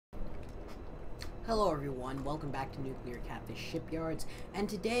Hello everyone, welcome back to Nuclear Catfish Shipyards, and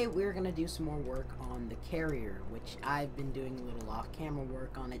today we're going to do some more work on the carrier, which I've been doing a little off-camera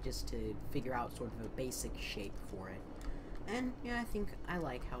work on it just to figure out sort of a basic shape for it. And yeah, I think I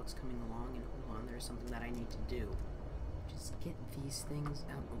like how it's coming along, and hold on, there's something that I need to do. Just get these things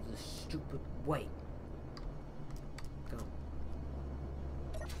out of the stupid way. Go.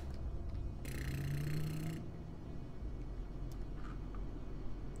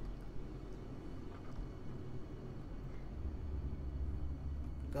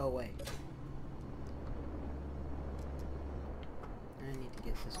 Go away. I need to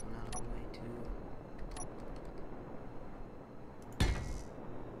get this one out of the way too.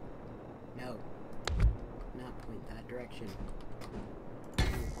 No. Not point that direction.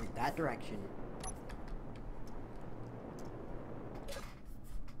 Point that direction.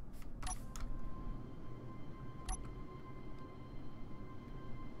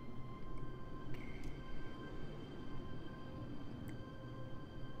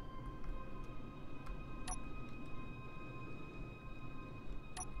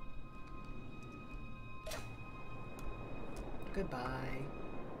 Goodbye.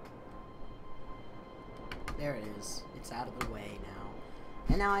 There it is. It's out of the way now.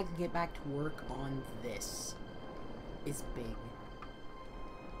 And now I can get back to work on this. It's big.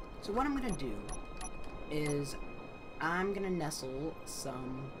 So what I'm going to do is I'm going to nestle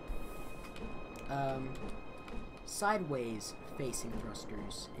some sideways facing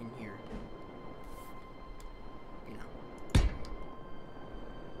thrusters in here. You know.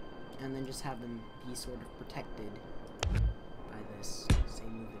 And then just have them be sort of protected by this. Say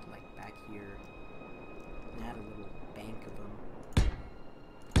move it like back here and add a little bank of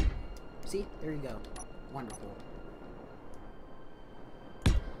them. See, there you go. Wonderful.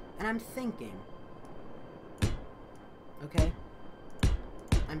 And I'm thinking, okay,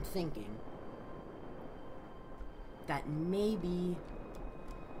 I'm thinking that maybe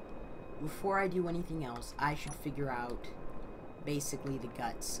before I do anything else, I should figure out basically the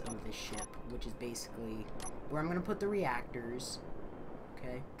guts of this ship, which is basically where I'm gonna put the reactors,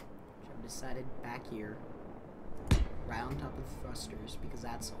 okay, which I've decided back here, right on top of the thrusters, because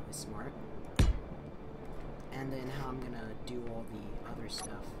that's always smart, and then how I'm gonna do all the other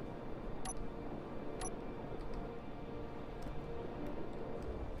stuff.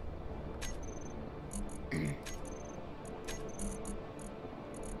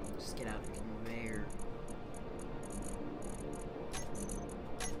 Just get out of the conveyor.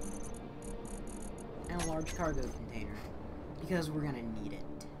 And a large cargo container, because we're gonna need it.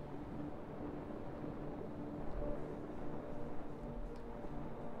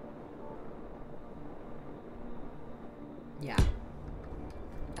 Yeah,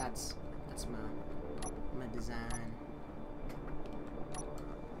 that's my design.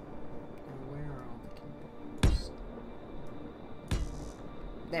 Now where are all the conveyors?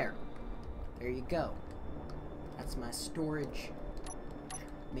 There you go. That's my storage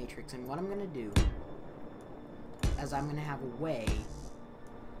matrix, and what I'm gonna do as I'm gonna have a way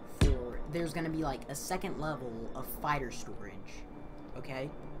for, there's gonna be like a second level of fighter storage, okay?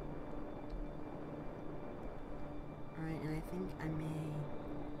 Alright, and I think I may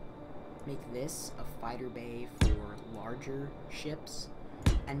make this a fighter bay for larger ships,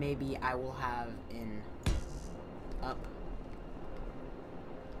 and maybe I will have an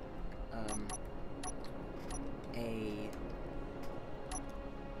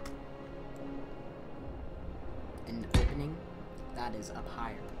an opening that is up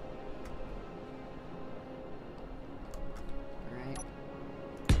higher.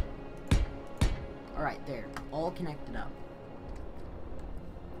 Alright, there. All connected up.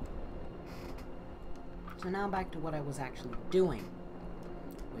 So now back to what I was actually doing,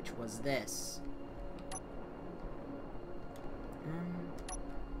 which was this.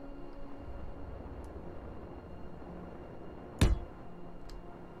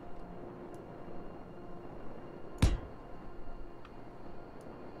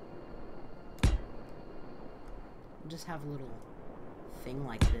 Just have a little thing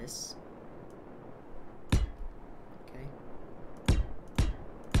like this. Okay.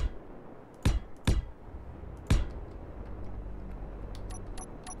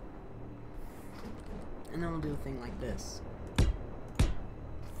 And then we'll do a thing like this.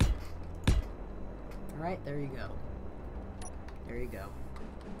 Alright, there you go. There you go.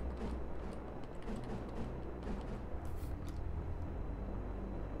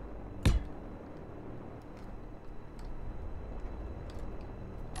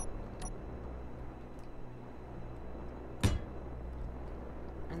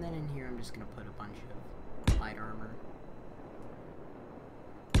 And then in here I'm just going to put a bunch of light armor.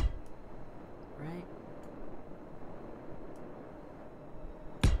 Right?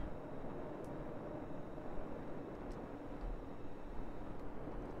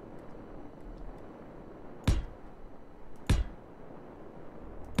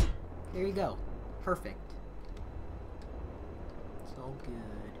 There you go. Perfect. It's all good.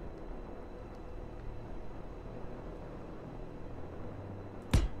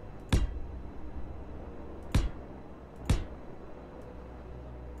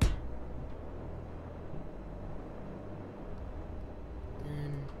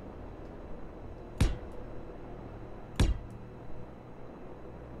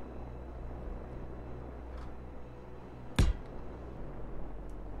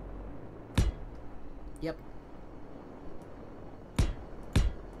 Yep.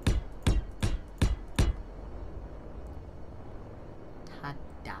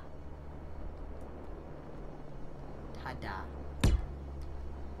 Ta-da. Ta-da.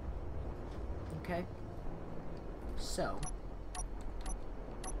 Okay. So,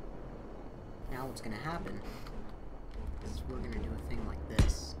 now what's gonna happen is we're gonna do a thing like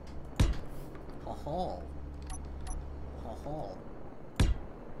this. Ha-ha. Ha-ha.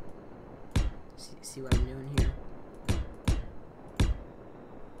 See what I'm doing here?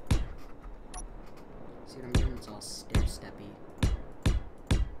 See what I'm doing? It's all stair-steppy.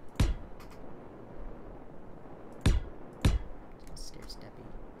 It's all stair-steppy.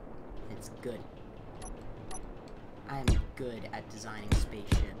 It's good. I am good at designing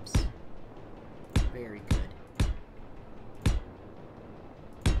spaceships. Very good.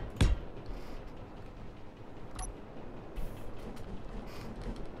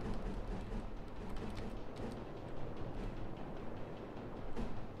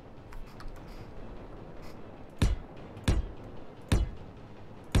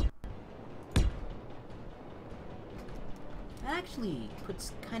 Actually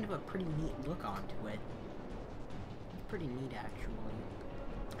puts kind of a pretty neat look onto it. It's pretty neat, actually.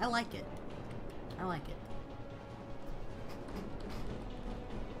 I like it. I like it.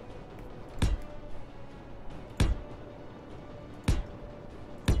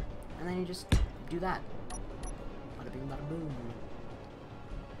 And then you just do that. Bada bing, bada boom.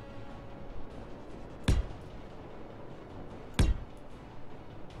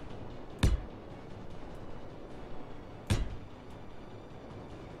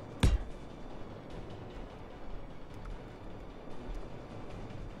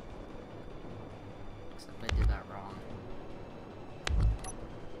 I did that wrong.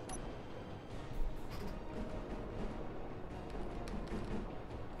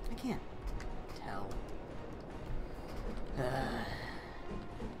 I can't tell.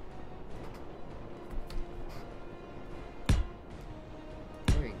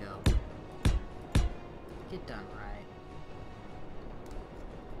 There you go. Get done right.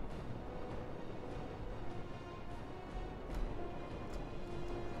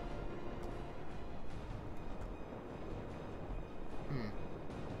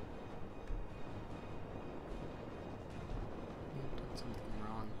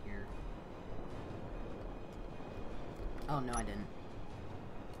 Oh, no, I didn't.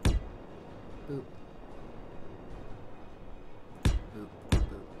 Boop. Boop, boop,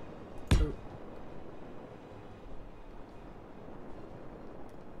 boop.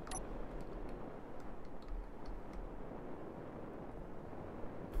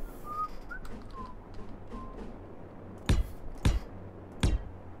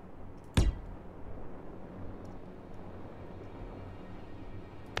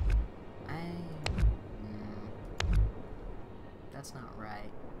 That's not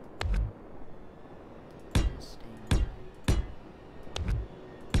right.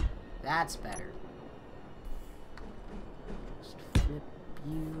 That's better. Just flip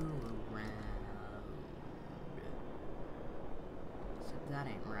you around. Except that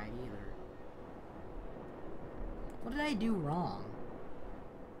ain't right either. What did I do wrong?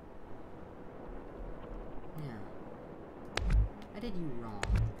 Yeah. I did you wrong.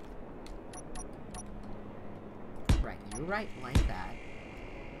 Right, you're right like that.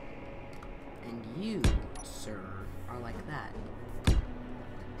 And you, sir, are like that.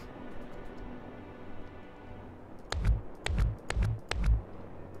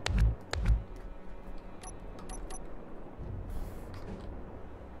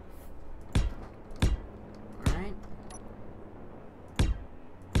 Alright?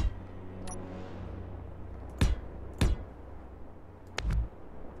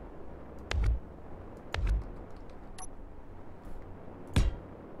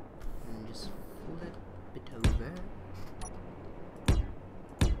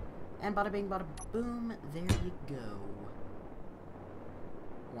 And bada bing, bada boom, there you go.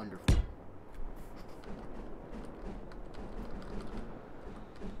 Wonderful.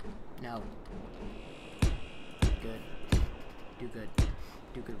 No. Good. Do good.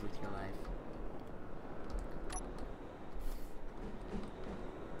 Do good with your life.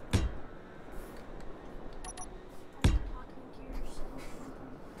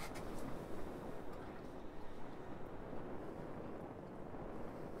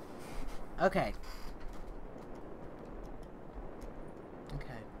 Okay.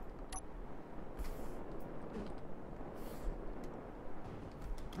 Okay.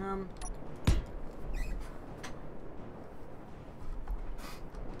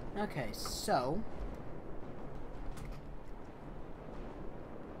 Okay, so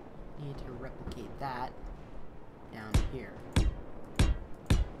need to replicate that down here.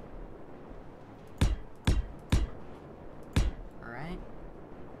 Alright.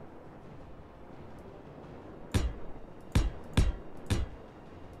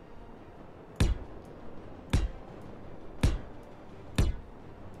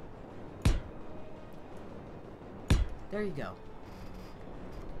 There you go.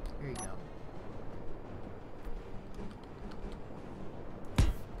 There you go.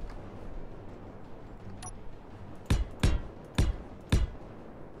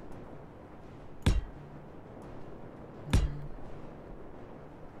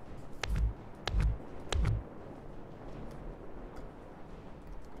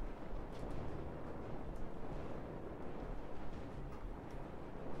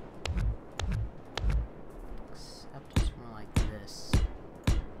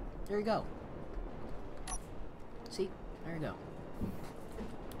 There you go. See? There you go.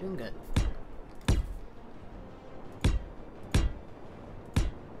 Doing good.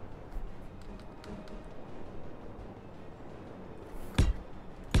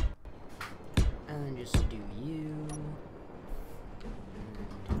 And then just do you. And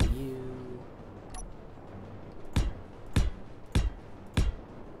then do you.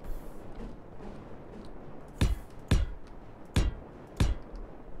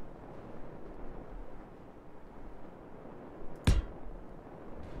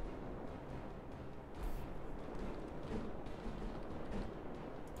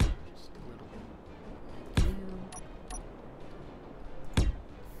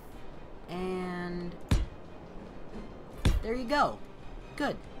 There you go.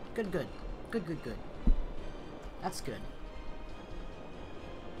 Good. Good, good. Good, good, good. That's good.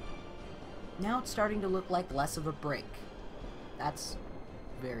 Now it's starting to look like less of a break. That's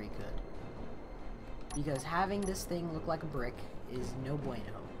very good. Because having this thing look like a brick is no bueno.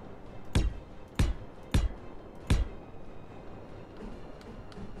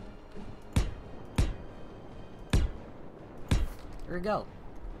 There we go.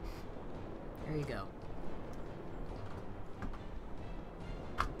 There you go.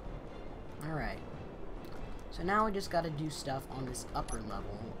 Alright. So now we just gotta do stuff on this upper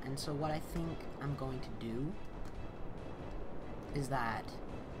level, and so what I think I'm going to do is that,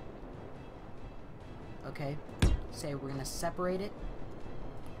 okay, say we're gonna separate it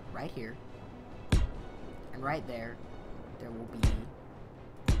right here, and right there, there will be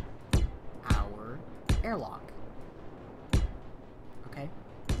our airlock. Okay?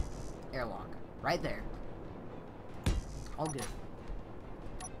 Airlock. Right there. All good.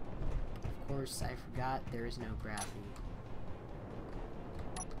 Of course, I forgot there is no gravity.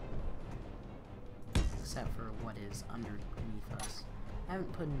 Except for what is underneath us. I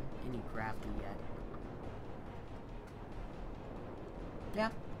haven't put in any gravity yet. Yeah.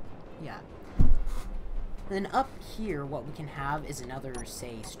 Yeah. And then up here, what we can have is another,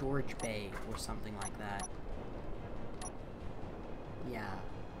 say, storage bay or something like that. Yeah.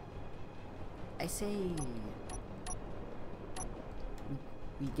 I say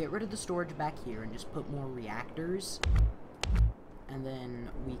we get rid of the storage back here and just put more reactors, and then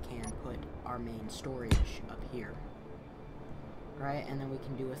we can put our main storage up here. Right? And then we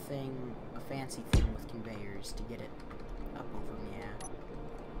can do a fancy thing with conveyors to get it up over me. Yeah.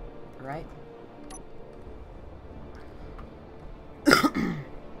 Alright?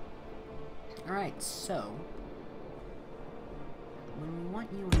 Alright, so when we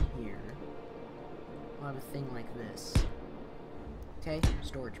want you in here, we'll have a thing like this. Okay,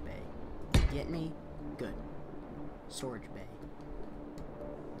 storage bay. Get me? Good. Storage bay.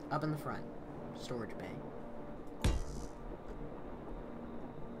 Up in the front. Storage bay.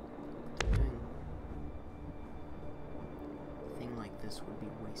 Doing a thing like this would be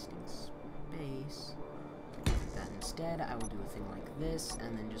wasting space. Do that instead, I will do a thing like this,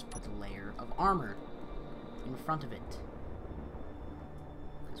 and then just put the layer of armor in front of it.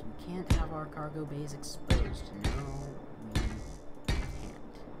 Because we can't have our cargo bays exposed. No, we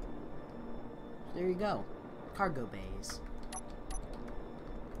can't. So there you go. Cargo bays.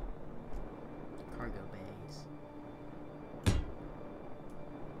 Cargo bays.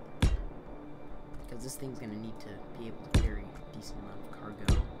 Because this thing's going to need to be able to carry a decent amount of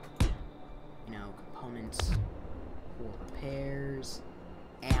cargo. You know, components for repairs,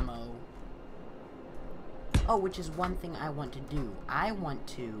 ammo. Oh, which is one thing I want to do. I want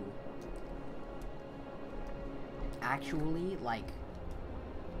to actually, like,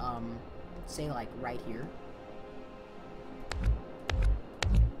 say, like, right here.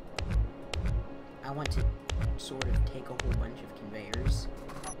 I want to sort of take a whole bunch of conveyors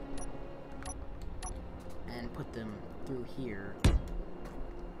and put them through here.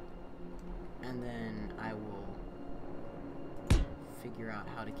 And then I will figure out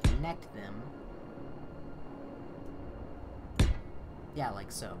how to connect them. Yeah,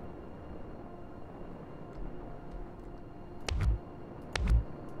 like so.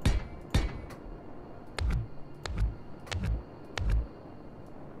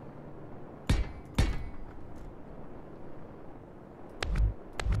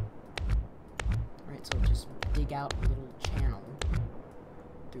 Alright, so just dig out a little channel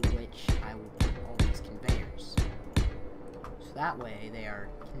through which I will put all these conveyors. So that way they are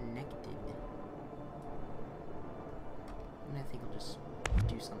connected. And I think I'll just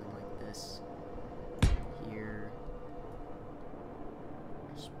do something like this. Here.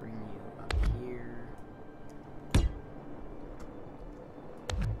 Just bring you up here.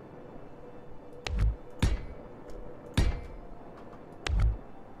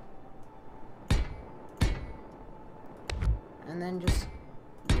 And then just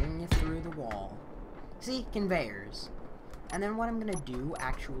bring you through the wall. See? Conveyors. And then what I'm gonna do,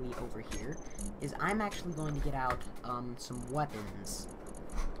 actually, over here, is I'm actually going to get out, some weapons.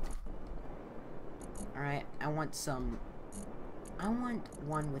 Alright, I want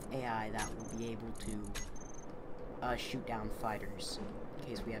one with AI that will be able to, shoot down fighters, in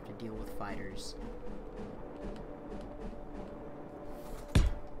case we have to deal with fighters.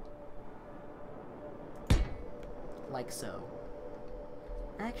 Like so.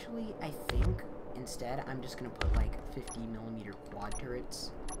 Actually, I think instead I'm just gonna put like 50mm quad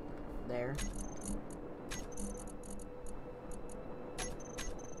turrets there.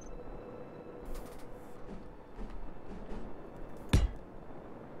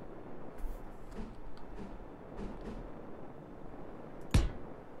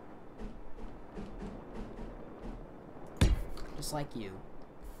 Just like you.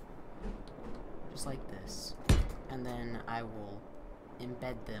 Just like this. And then I will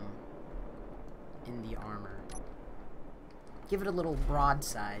embed them in the armor. Give it a little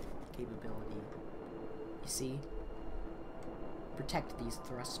broadside capability. You see? Protect these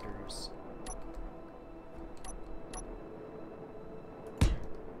thrusters.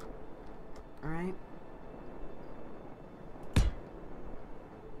 Alright.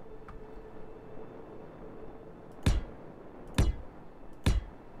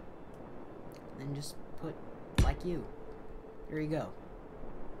 Then just put like you. Here you go.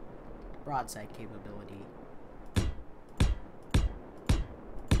 Broadside capability.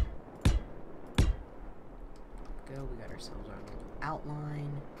 Go, we got ourselves our little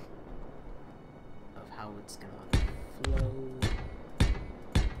outline of how it's gonna flow.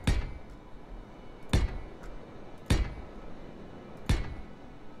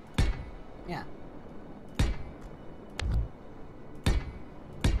 Yeah.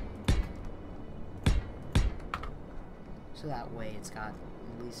 So that way it's got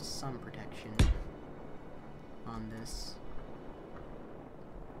at least some protection on this.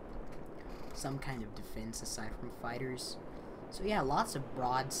 Some kind of defense aside from fighters. So yeah, lots of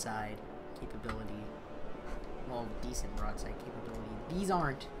broadside capability. Well, decent broadside capability. These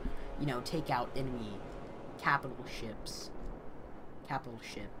aren't, you know, take out enemy capital ship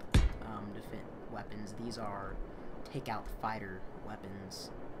defense weapons. These are take out fighter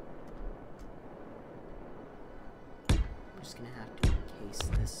weapons. I'm just gonna have to encase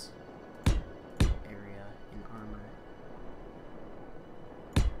this area in armor.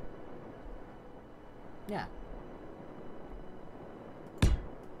 Yeah.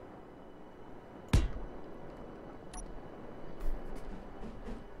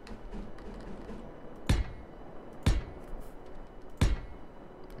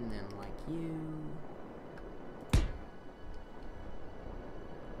 And then like you.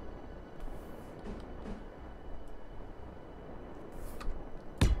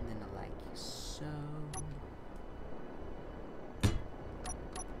 And then like so.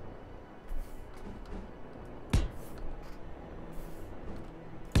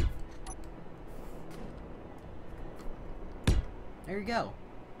 There you go.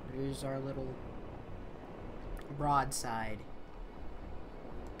 There's our little broadside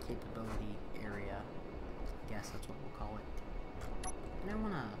capability area. I guess that's what we'll call it. And I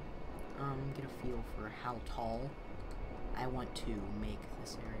wanna get a feel for how tall I want to make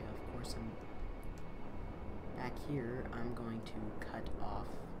this area. Of course, back here, I'm going to cut off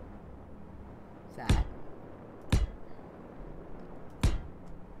that.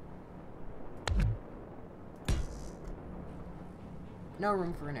 No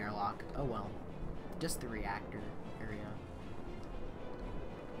room for an airlock. Oh well. Just the reactor area.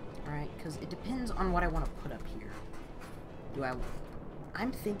 Alright, because it depends on what I want to put up here.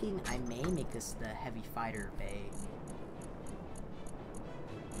 I'm thinking I may make this the heavy fighter bay.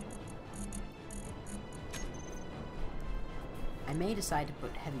 I may decide to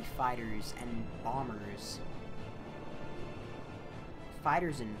put heavy fighters and bombers.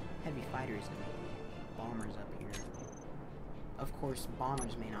 Heavy fighters and bombers up here. Of course,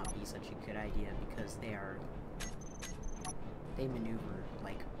 bombers may not be such a good idea because they maneuver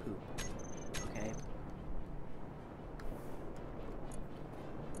like poop. Okay?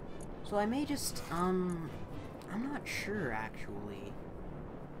 So I may just, I'm not sure actually.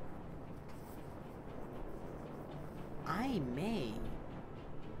 I may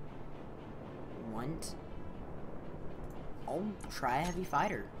want... I'll try a heavy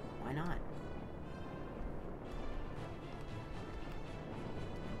fighter. Why not?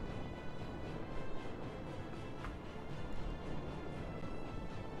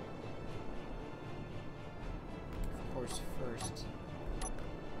 Of course, first...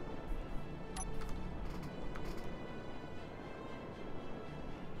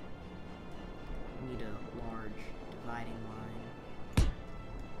 need a large dividing line.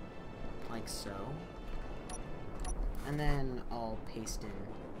 Like so. And then I'll paste in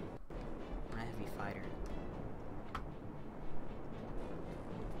my heavy fighter.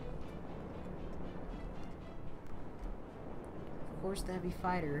 Of course, the heavy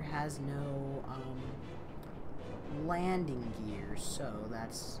fighter has no landing gear, so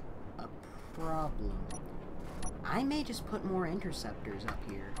that's a problem. I may just put more interceptors up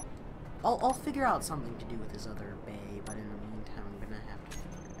here. I'll figure out something to do with this other bay, but in the meantime, I'm gonna have to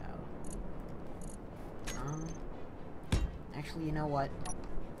figure it out. Actually, you know what?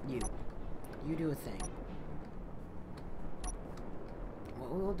 You do a thing. What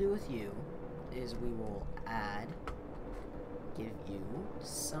we'll do with you is we will give you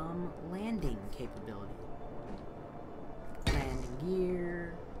some landing capability. Landing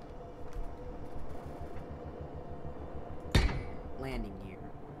gear. Landing gear.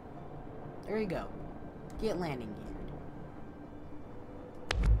 There you go. Get landing geared.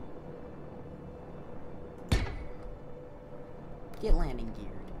 Get landing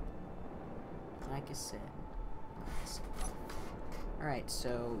geared. Like I said. Alright,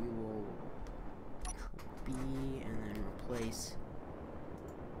 so we will B and then replace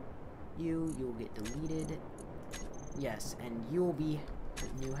you. You'll get deleted. Yes, and you will be the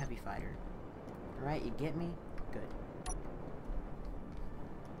new heavy fighter. Alright, you get me? Good.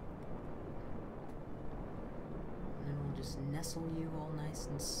 And then we'll just nestle you all nice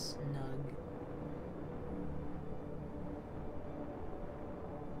and snug.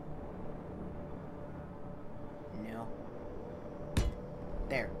 No.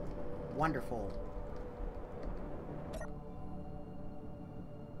 There. Wonderful.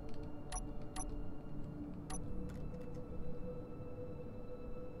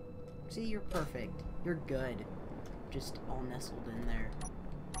 See, you're perfect. You're good. Just all nestled in there.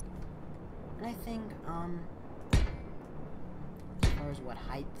 And I think, as far as what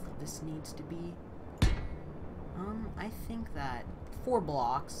height this needs to be, I think that 4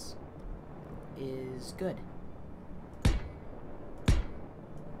 blocks is good.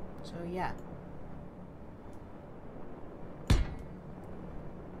 So, yeah.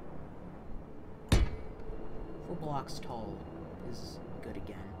 Four blocks tall is good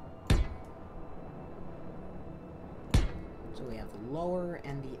again. So we have the lower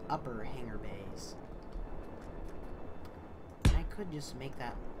and the upper hangar bays. I could just make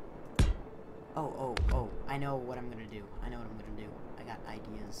that... Oh, I know what I'm gonna do. I got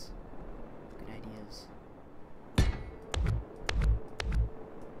ideas. Good ideas.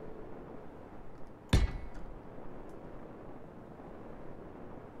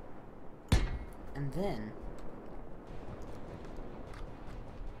 And then...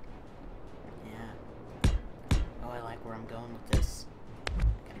 I like where I'm going with this.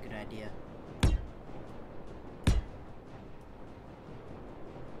 Got a good idea.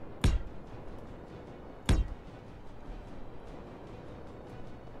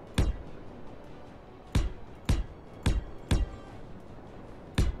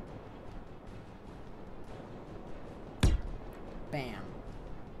 Bam.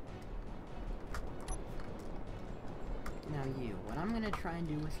 Now you. What I'm gonna try and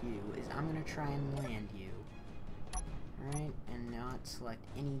do with you is I'm gonna try and land you. Alright, and not select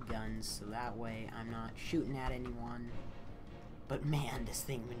any guns, so that way I'm not shooting at anyone. But man, this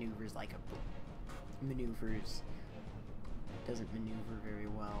thing maneuvers like a... doesn't maneuver very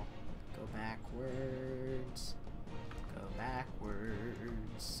well. Go backwards. Go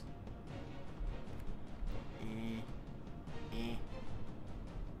backwards. Eh.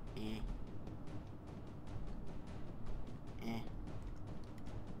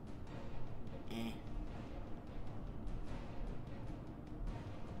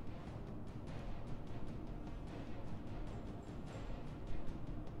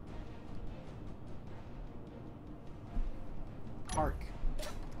 Park.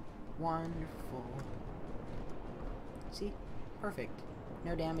 Wonderful. See? Perfect.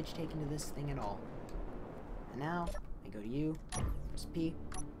 No damage taken to this thing at all. And now, I go to you, press P,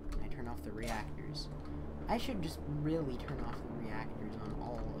 and I turn off the reactors. I should just really turn off the reactors on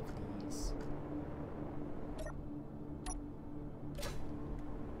all of these.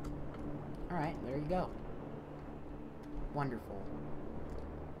 Alright, there you go. Wonderful.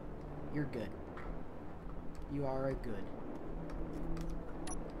 You're good. You are a good.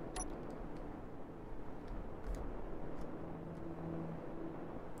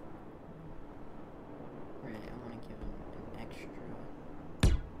 Right, I want to give them an extra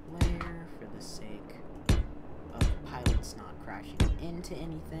layer for the sake of pilots not crashing into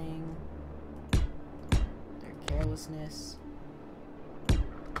anything. Their carelessness.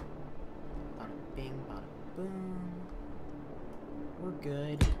 Bada bing, bada boom. We're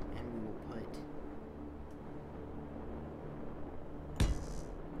good, and we will put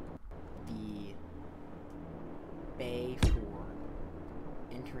the bay for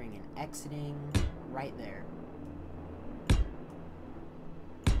entering and exiting right there.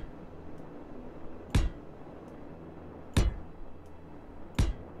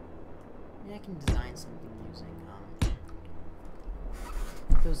 Maybe I can design something using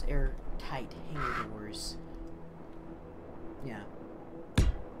those airtight hangar doors. Yeah.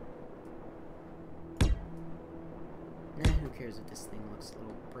 Who cares if this thing looks a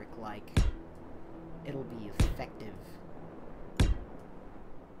little brick-like? It'll be effective.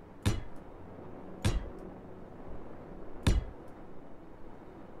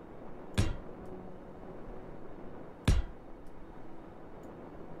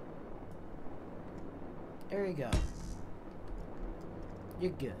 There you go.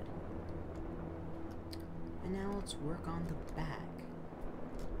 You're good. And now let's work on the back.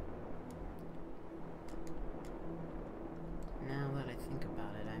 Now that I think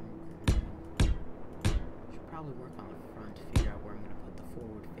about it, should probably work on the front, figure out where I'm going to put the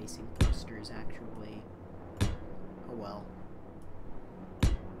forward-facing thrusters, actually. Oh well.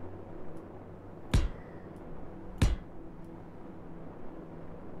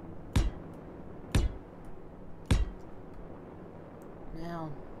 Now,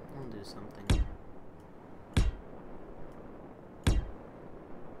 I'll do something.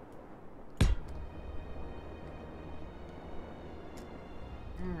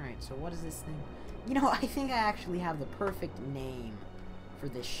 Alright, so what is this thing? You know, I think I actually have the perfect name for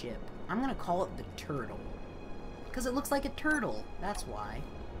this ship. I'm gonna call it the Turtle. Because it looks like a turtle. That's why.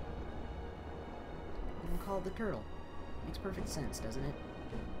 I'm gonna call it the Turtle. Makes perfect sense, doesn't it?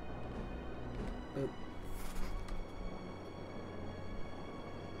 Boop.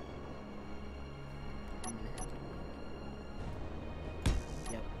 I'm gonna have to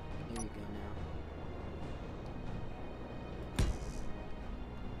wait. Yep, here you go now.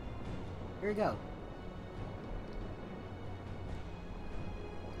 Here we go.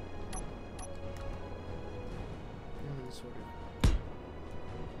 I'm gonna sort of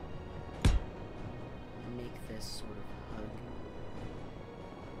make this sort of hug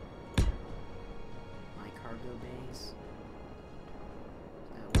my cargo bays.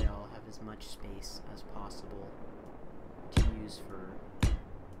 That way I'll have as much space as possible to use for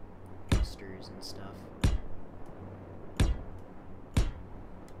thrusters and stuff.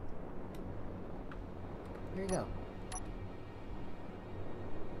 Here you go.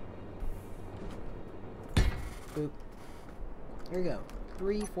 Boop. Here we go.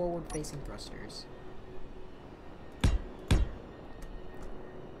 3 forward-facing thrusters. 3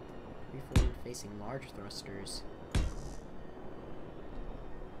 forward-facing large thrusters.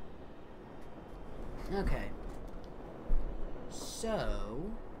 Okay. So,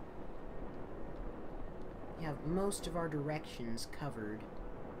 we have most of our directions covered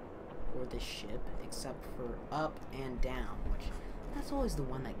for this ship, except for up and down, which, that's always the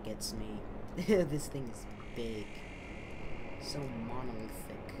one that gets me. This thing is big. So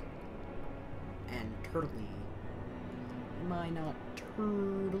monolithic. And turtly. Am I not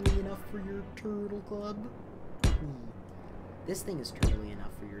turtly enough for your turtle club? This thing is turtly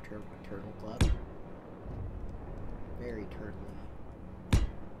enough for your turtle club. Very turtly.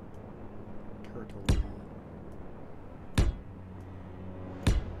 Turtly.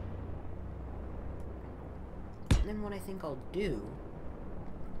 then what I think I'll do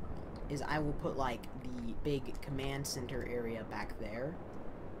is I will put, like, the big command center area back there,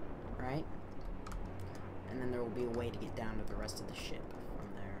 right? And then there will be a way to get down to the rest of the ship from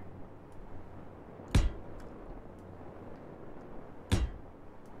there.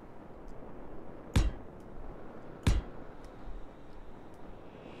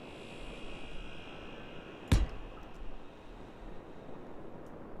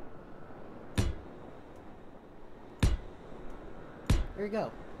 There you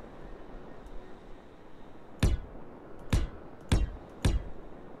go.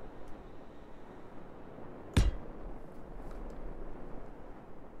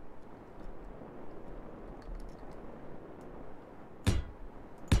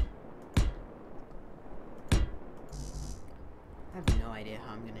 I have no idea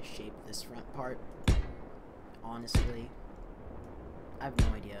how I'm gonna shape this front part. Honestly, I have no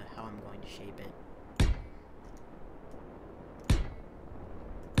idea how I'm going to shape it.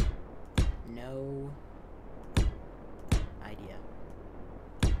 No idea.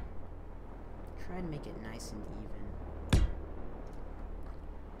 Try to make it nice and even.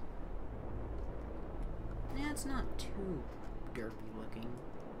 Yeah, it's not too derpy looking.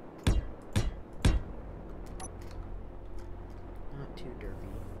 Not too derpy.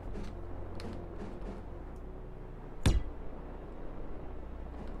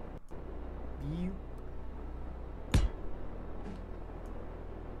 You.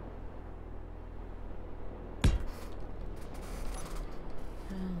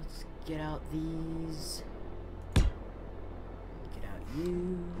 Let's get out these. Get out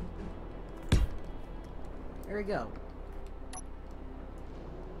you. There we go.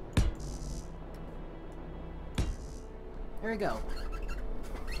 There we go.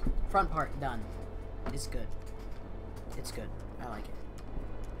 Front part done. It's good. It's good. I like it.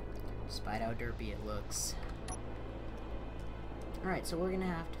 Despite how derpy it looks. Alright, so we're gonna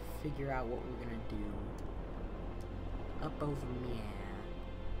have to figure out what we're gonna do. Up over me.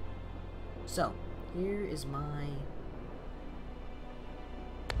 So, here is my...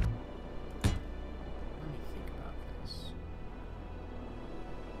 Let me think about this.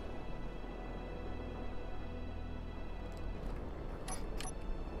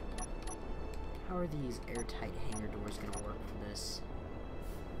 How are these airtight hangar doors going to work for this?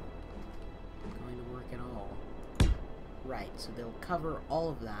 Going to work at all. Right, so they'll cover all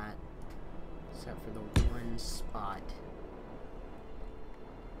of that, except for the one spot.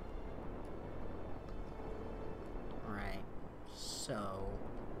 Right, so...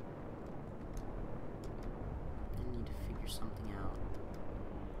 I need to figure something out.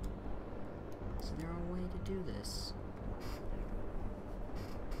 Is there a way to do this?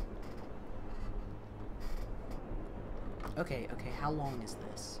 Okay, how long is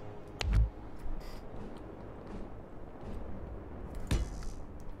this?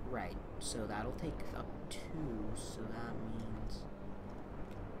 Right, so that'll take up 2, so that means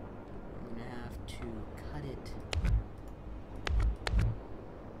I'm gonna have to cut it.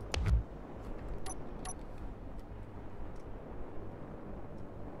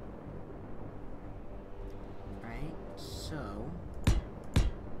 Right, so...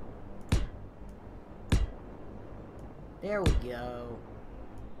 There we go.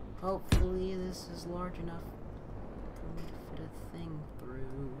 Hopefully this is large enough for me to fit a thing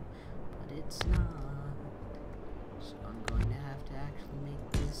through, but it's not. So I'm going to have to actually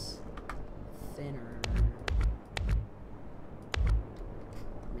make this thinner.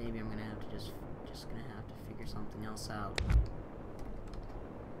 Maybe I'm gonna have to just gonna have to figure something else out.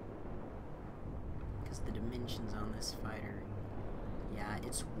 Because the dimensions on this fighter, yeah,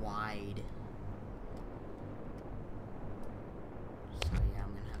 it's wide.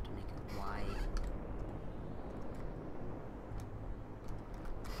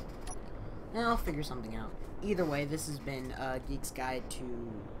 And I'll figure something out. Either way, this has been Geek's Guide to...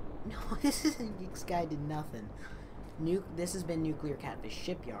 No, this isn't Geek's Guide to nothing. This has been Nuclear Catfish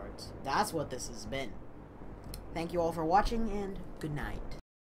Shipyards. That's what this has been. Thank you all for watching, and good night.